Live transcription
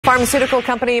Pharmaceutical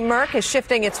company Merck is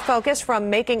shifting its focus from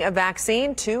making a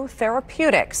vaccine to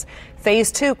therapeutics.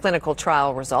 Phase 2 clinical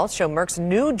trial results show Merck's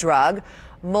new drug,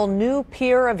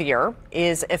 molnupiravir,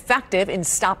 is effective in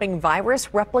stopping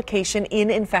virus replication in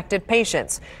infected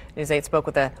patients. News 8 spoke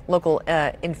with a local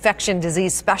infection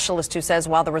disease specialist who says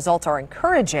while the results are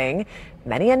encouraging,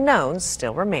 many unknowns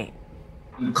still remain.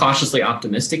 I'm cautiously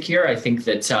optimistic here. I think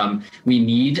that we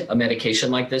need a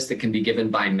medication like this that can be given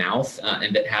by mouth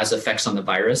and that has effects on the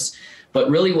virus. But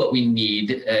really what we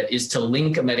need is to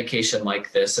link a medication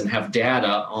like this and have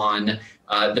data on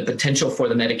the potential for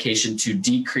the medication to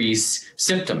decrease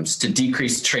symptoms, to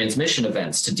decrease transmission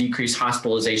events, to decrease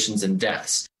hospitalizations and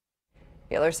deaths.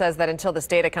 Mueller says that until this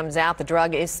data comes out, the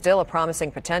drug is still a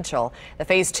promising potential. The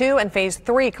phase 2 and phase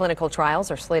 3 clinical trials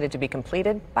are slated to be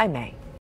completed by May.